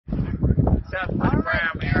Shout out to Money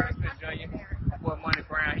Brown, man. Respect Junior. My boy Money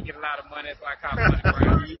Brown, he get a lot of money, that's why I call him Money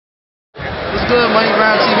Brown. What's good, Money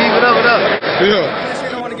Brown TV? What up, what up?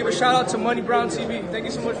 Yeah. I want to give a shout out to Money Brown TV. Thank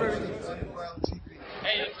you so much for everything.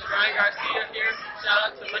 Hey, this is Ryan Garcia here. Shout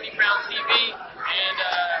out to Money Brown TV. And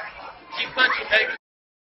keep punching, baby.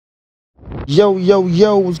 Yo,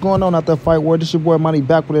 what's going on out there, Fight World? This your boy Money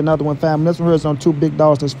back with another one, fam. This one here is on two big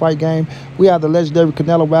dogs in this fight game. We have the legendary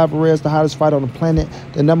Canelo Alvarez, the hottest fighter on the planet,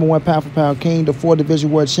 the #1 pound-for-pound king, the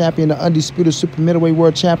 4-division world champion, the undisputed super middleweight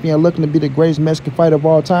world champion, looking to be the greatest Mexican fighter of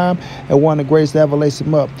all time, and one of the greatest to ever lace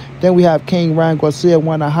him up. Then we have King Ryan Garcia,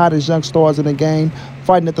 one of the hottest young stars in the game,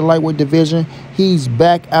 fighting at the lightweight division. He's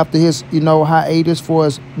back after his, hiatus for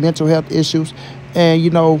his mental health issues. And,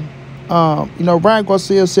 Ryan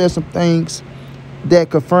Garcia said some things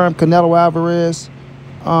that confirmed Canelo Alvarez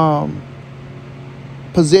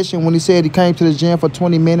position when he said he came to the gym for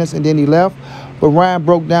 20 minutes and then he left. But Ryan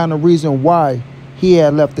broke down the reason why he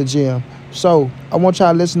had left the gym. So I want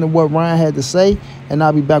y'all to listen to what Ryan had to say, and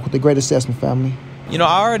I'll be back with the great assessment, family. I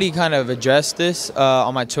already kind of addressed this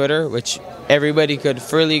on my Twitter, which everybody could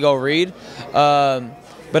freely go read.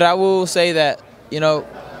 But I will say that,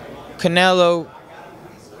 Canelo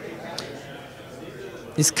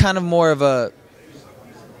is kind of more of a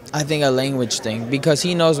language thing, because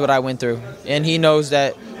he knows what I went through, and he knows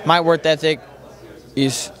that my work ethic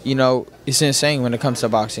is, it's insane when it comes to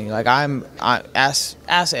boxing. Like ask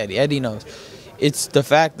Eddie. Eddie knows. It's the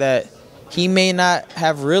fact that he may not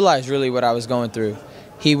have realized really what I was going through.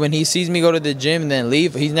 When he sees me go to the gym and then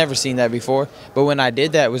leave, he's never seen that before. But when I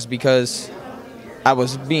did that, it was because I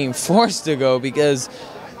was being forced to go, because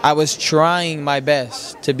I was trying my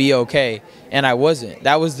best to be okay, and I wasn't.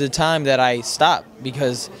 That was the time that I stopped,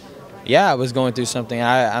 because, I was going through something.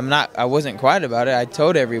 I wasn't quiet about it. I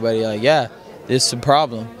told everybody, like, this is a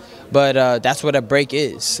problem. But that's what a break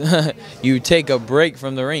is. You take a break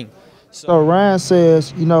from the ring. So Ryan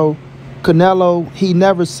says, Canelo, he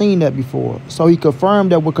never seen that before. So he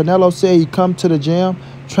confirmed that when Canelo said he come to the gym,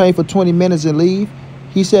 train for 20 minutes and leave,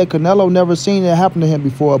 he said Canelo never seen that happen to him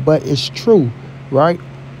before, but it's true, right?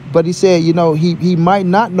 But he said, he might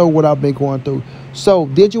not know what I've been going through. So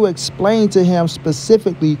did you explain to him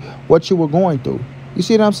specifically what you were going through? You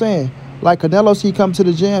see what I'm saying? Like Canelo, he come to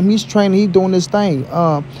the gym, he's training, he's doing this thing.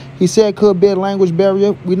 He said could be a language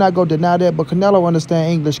barrier. We're not going to deny that, but Canelo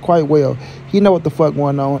understands English quite well. He know what the fuck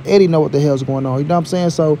going on. Eddie know what the hell's going on. You know what I'm saying?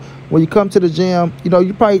 So when you come to the gym,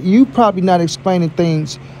 you probably not explaining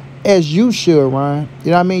things as you should, Ryan.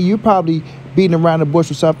 You know what I mean? You probably beating around the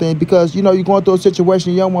bush or something, because, you're going through a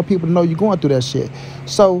situation, you don't want people to know you're going through that shit.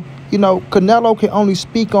 So, Canelo can only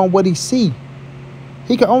speak on what he see.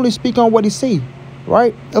 He can only speak on what he see,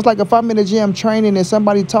 right? It's like if I'm in the gym training and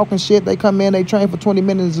somebody talking shit, they come in, they train for 20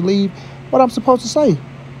 minutes and leave, what I'm supposed to say?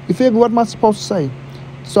 You feel me? What am I supposed to say?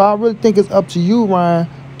 So I really think it's up to you, Ryan,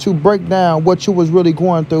 to break down what you was really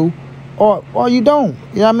going through, or you don't.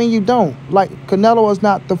 You know what I mean? You don't. Like, Canelo is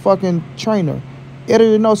not the fucking trainer.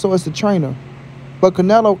 Eddie knows, so it's the trainer. But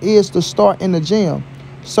Canelo is the start in the gym.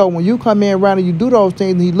 So when you come in around and you do those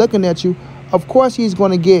things and he's looking at you, of course he's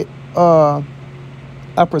going to get a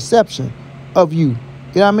perception of you. You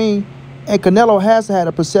know what I mean? And Canelo has had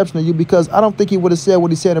a perception of you, because I don't think he would have said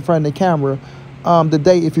what he said in front of the camera the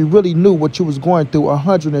day if he really knew what you was going through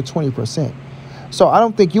 120%. So I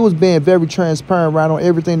don't think you was being very transparent around on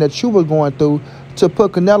everything that you were going through to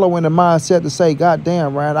put Canelo in the mindset to say, God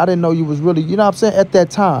damn, Ryan, I didn't know you was really, you know what I'm saying, at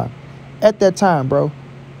that time, bro.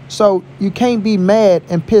 So you can't be mad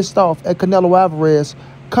and pissed off at Canelo Alvarez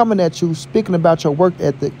coming at you, speaking about your work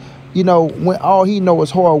ethic, when all he know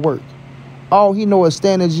is hard work. All he know is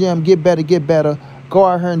stand in the gym, get better, go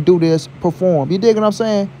out here and do this, perform. You dig what I'm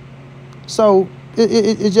saying? So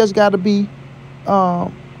it just got to be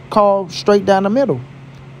called straight down the middle.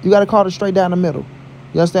 You got to call it straight down the middle.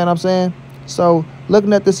 You understand what I'm saying? So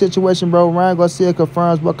looking at the situation, bro, Ryan Garcia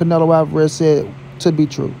confirms what Canelo Alvarez said to be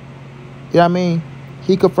true. You know what I mean?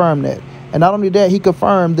 He confirmed that. And not only that, he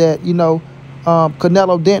confirmed that,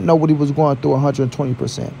 Canelo didn't know what he was going through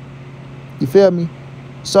 120%. You feel me?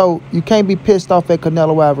 So you can't be pissed off at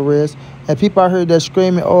Canelo Alvarez. And people out here that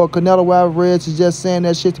screaming, oh, Canelo Alvarez is just saying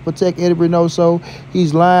that shit to protect Eddie Reynoso.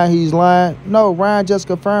 He's lying. No, Ryan just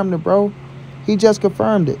confirmed it, bro. He just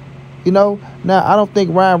confirmed it. Now, I don't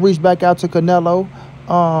think Ryan reached back out to Canelo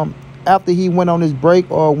after he went on his break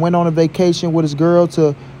or went on a vacation with his girl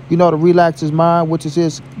to, to relax his mind, which is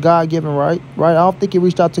his God-given right? I don't think he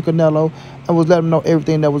reached out to Canelo and was letting him know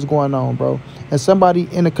everything that was going on, bro. And somebody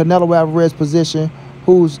in the Canelo Alvarez position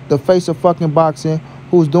who's the face of fucking boxing,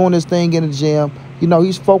 who's doing this thing in the gym,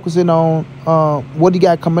 he's focusing on what he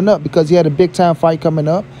got coming up, because he had a big-time fight coming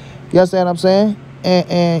up. You understand what I'm saying?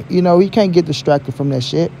 And you know, he can't get distracted from that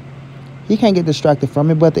shit. He can't get distracted from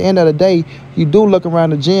it. But at the end of the day, you do look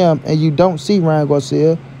around the gym and you don't see Ryan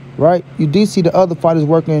Garcia, right? You do see the other fighters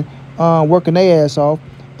working their ass off.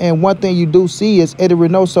 And one thing you do see is Eddie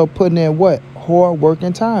Reynoso putting in what? Hard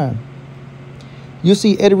working time. You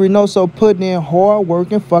see Eddie Reynoso putting in hard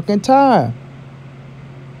working fucking time.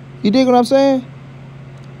 You dig what I'm saying?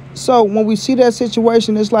 So when we see that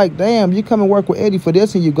situation, it's like, damn, you come and work with Eddie for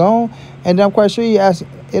this and you gone. And I'm quite sure you ask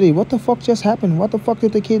Eddie, what the fuck just happened? What the fuck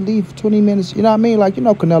did the kid leave for 20 minutes? You know what I mean? Like, you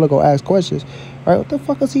know, Canelo go ask questions, right? What the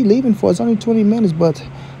fuck is he leaving for? It's only 20 minutes, but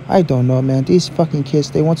I don't know, man. These fucking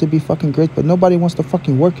kids, they want to be fucking great, but nobody wants to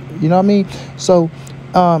fucking work. You know what I mean? So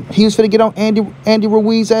he was finna get on Andy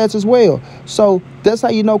Ruiz's ass as well. So that's how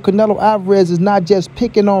you know Canelo Alvarez is not just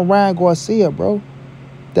picking on Ryan Garcia, bro.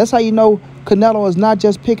 That's how you know Canelo is not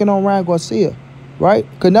just picking on Ryan Garcia, right?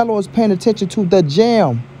 Canelo is paying attention to the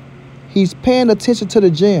gym. He's paying attention to the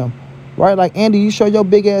gym, right? Like, Andy, you show your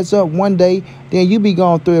big ass up one day, then you be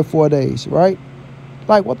gone 3 or 4 days, right?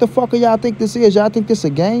 Like, what the fuck do y'all think this is? Y'all think this a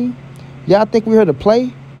game? Y'all think we're here to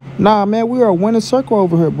play? Nah, man, we are a winning circle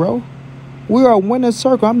over here, bro. We are a winning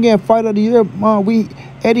circle. I'm getting fight of the year.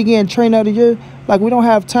 Eddie getting trainer of the year. Like, we don't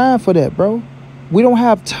have time for that, bro. We don't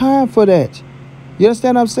have time for that. You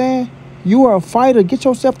understand what I'm saying? You are a fighter. Get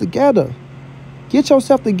yourself together. Get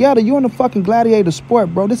yourself together. You in the fucking gladiator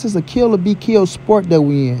sport, bro. This is a kill or be killed sport that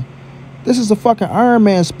we in. This is a fucking Iron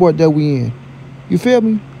Man sport that we in. You feel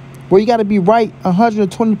me? Where you got to be right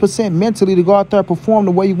 120% mentally to go out there and perform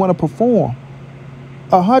the way you want to perform.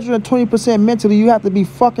 120% mentally, you have to be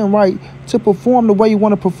fucking right to perform the way you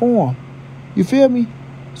want to perform. You feel me?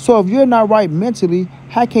 So if you're not right mentally,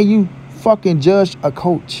 how can you fucking judge a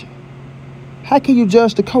coach? How can you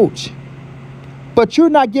judge the coach? But you're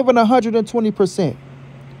not giving 120%.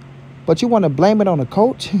 But you want to blame it on the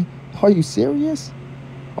coach? Are you serious?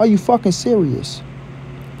 Are you fucking serious?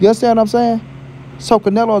 You understand what I'm saying? So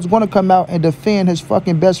Canelo is going to come out and defend his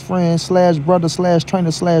fucking best friend slash brother slash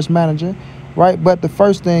trainer slash manager, right? But the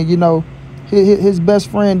first thing, you know, his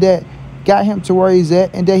best friend that got him to where he's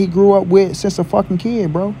at and that he grew up with since a fucking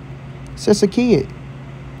kid, bro. Since a kid.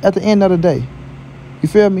 At the end of the day. You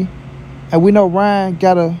feel me? And we know Ryan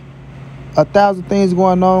got a 1,000 things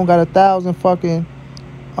going on, got 1,000 fucking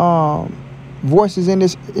voices in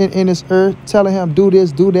this earth telling him do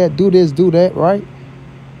this, do that, do this, do that, right?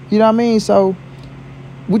 You know what I mean? So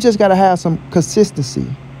we just gotta have some consistency.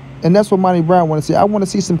 And that's what Monty Brown wanna see. I wanna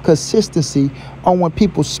see some consistency on when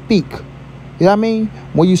people speak. You know what I mean?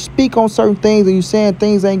 When you speak on certain things and you saying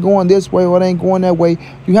things ain't going this way or it ain't going that way,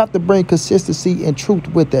 you have to bring consistency and truth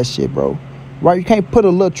with that shit, bro. Right? You can't put a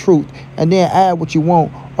little truth and then add what you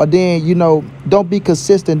want, or then, you know, don't be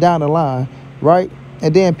consistent down the line, right?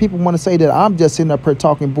 And then people want to say that I'm just sitting up here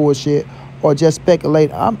talking bullshit or just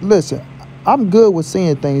speculate. Listen, I'm good with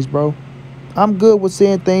seeing things, bro. I'm good with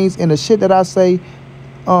seeing things, and the shit that I say,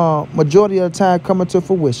 majority of the time coming to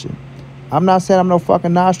fruition. I'm not saying I'm no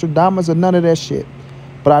fucking Nostradamus or none of that shit.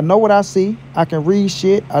 But I know what I see. I can read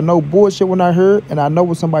shit. I know bullshit when I heard, and I know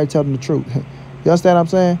when somebody telling the truth. You understand what I'm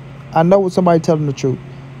saying? I know when somebody telling the truth.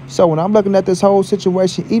 So when I'm looking at this whole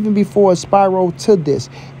situation, even before it spiraled to this,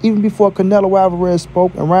 even before Canelo Alvarez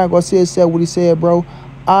spoke and Ryan Garcia said what he said, bro,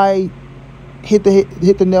 I hit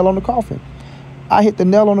the nail on the coffin. I hit the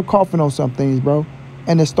nail on the coffin on some things, bro.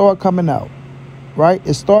 And it started coming out, right?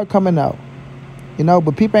 It started coming out, you know,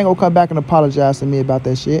 but people ain't gonna come back and apologize to me about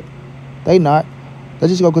that shit. They not. They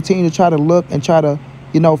just gonna continue to try to look and try to,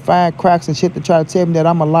 you know, find cracks and shit to try to tell me that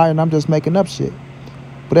I'm a liar and I'm just making up shit.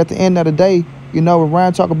 But at the end of the day, you know, when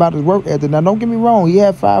Ryan talk about his work ethic, now don't get me wrong, he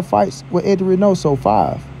had 5 fights with Eddie Reynoso,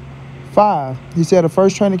 5. 5. He said the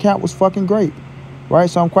first training camp was fucking great, right?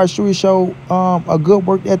 So I'm quite sure he showed a good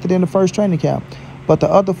work ethic in the first training camp. But the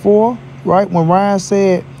other 4, right, when Ryan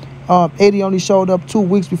said Eddie only showed up 2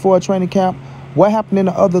 weeks before a training camp, what happened in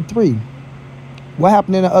the other 3? What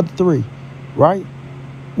happened in the other 3, right?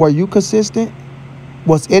 Were you consistent?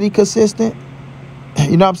 Was Eddie consistent?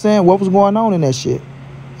 You know what I'm saying? What was going on in that shit?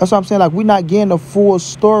 That's what I'm saying. Like, we're not getting the full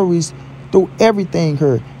stories through everything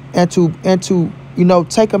here. And to you know,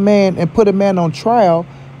 take a man and put a man on trial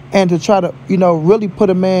and to try to, you know, really put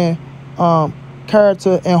a man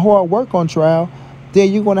character and hard work on trial,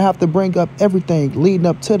 then you're going to have to bring up everything leading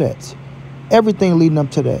up to that. Everything leading up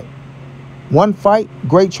to that. 1 fight,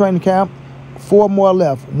 great training camp, 4 more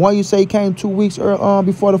left. 1 you say he came 2 weeks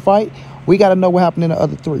before the fight. We got to know what happened in the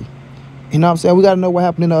other 3. You know what I'm saying? We got to know what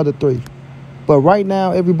happened in the other 3. But right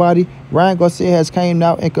now, everybody, Ryan Garcia has came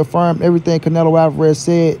out and confirmed everything Canelo Alvarez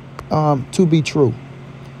said to be true.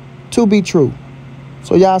 To be true.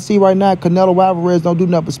 So y'all see right now, Canelo Alvarez don't do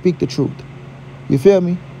nothing but speak the truth. You feel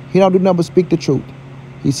me? He don't do nothing but speak the truth.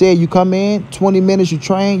 He said you come in, 20 minutes, you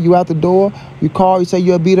train, you out the door, you call, you say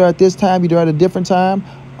you'll be there at this time, you're there at a different time.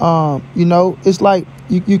 You know, it's like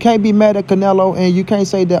you can't be mad at Canelo, and you can't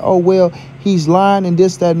say that, oh, well, he's lying and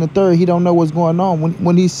this, that, and the third. He don't know what's going on.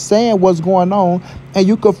 When he's saying what's going on and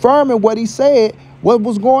you confirming what he said, what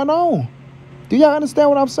was going on. Do y'all understand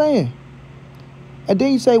what I'm saying? And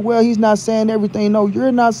then you say, well, he's not saying everything. No,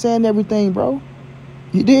 you're not saying everything, bro.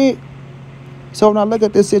 You did. So when I look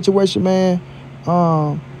at this situation, man,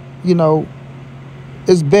 you know,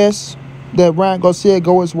 it's best that Ryan Garcia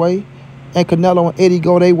go his way and Canelo and Eddie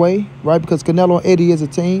go their way, right? Because Canelo and Eddie is a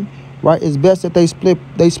team, right? It's best that they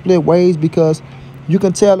split ways, because you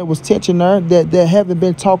can tell it was tension there that haven't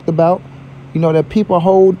been talked about. You know, that people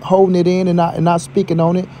holding it in and not speaking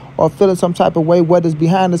on it, or feeling some type of way, whether it's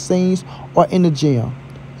behind the scenes or in the gym.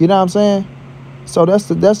 You know what I'm saying? So that's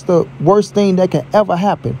the worst thing that can ever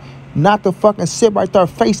happen. Not to fucking sit right there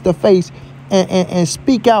face to face and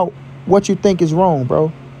speak out what you think is wrong,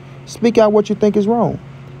 bro. Speak out what you think is wrong.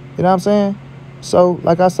 You know what I'm saying? So,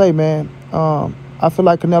 like I say, man, I feel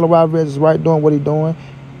like Canelo Alvarez is right doing what he's doing.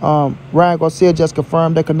 Ryan Garcia just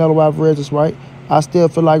confirmed that Canelo Alvarez is right. I still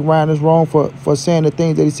feel like Ryan is wrong for saying the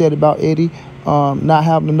things that he said about Eddie, not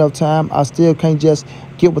having enough time. I still can't just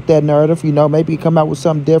get with that narrative. You know, maybe come out with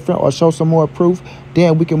something different or show some more proof.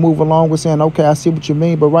 Then we can move along with saying, okay, I see what you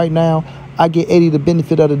mean. But right now, I get Eddie the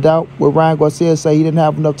benefit of the doubt. Where Ryan Garcia say he didn't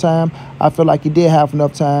have enough time, I feel like he did have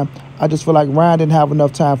enough time. I just feel like Ryan didn't have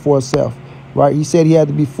enough time for himself, right? He said he had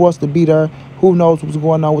to be forced to be there. Who knows what's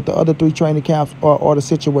going on with the other 3 training camps or the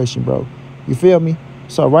situation, bro. You feel me?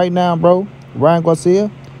 So right now, bro, Ryan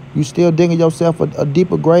Garcia, you still digging yourself a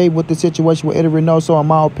deeper grave with the situation with Eddie Reynoso, in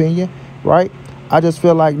my opinion, right? I just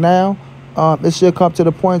feel like now it should come to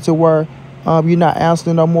the point to where you're not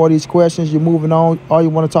answering no more of these questions. You're moving on. All you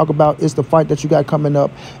want to talk about is the fight that you got coming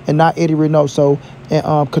up, and not Eddie Reynoso and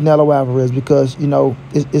Canelo Alvarez, because, you know,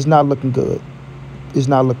 it's not looking good. It's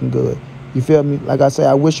not looking good. You feel me? Like I say,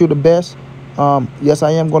 I wish you the best. Yes,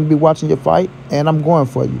 I am going to be watching your fight, and I'm going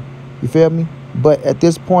for you. You feel me? But at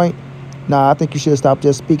this point, nah, I think you should stop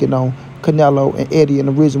just speaking on Canelo and Eddie and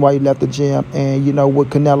the reason why you left the gym, and, you know, what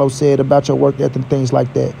Canelo said about your work ethic and things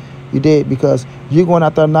like that. You did, because you're going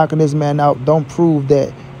out there knocking this man out. Don't prove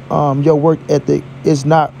that your work ethic is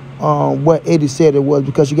not what Eddie said it was,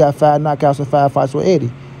 because you got 5 knockouts and 5 fights with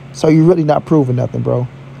Eddie. So you're really not proving nothing, bro.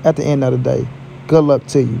 At the end of the day, good luck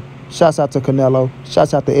to you. Shouts out to Canelo.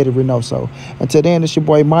 Shouts out to Eddie Reynoso. Until then, it's your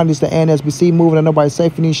boy Money. It's the NSBC, moving and nobody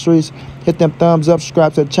safe in these streets. Hit them thumbs up.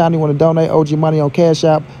 Subscribe to the channel. You want to donate OG Money on Cash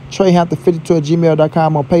App.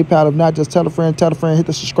 TreyHampton52@gmail.com on PayPal. If not, just tell a friend. Hit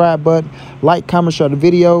the subscribe button. Like, comment, share the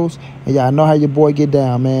videos. And y'all know how your boy get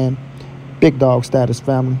down, man. Big dog status,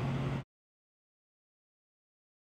 family.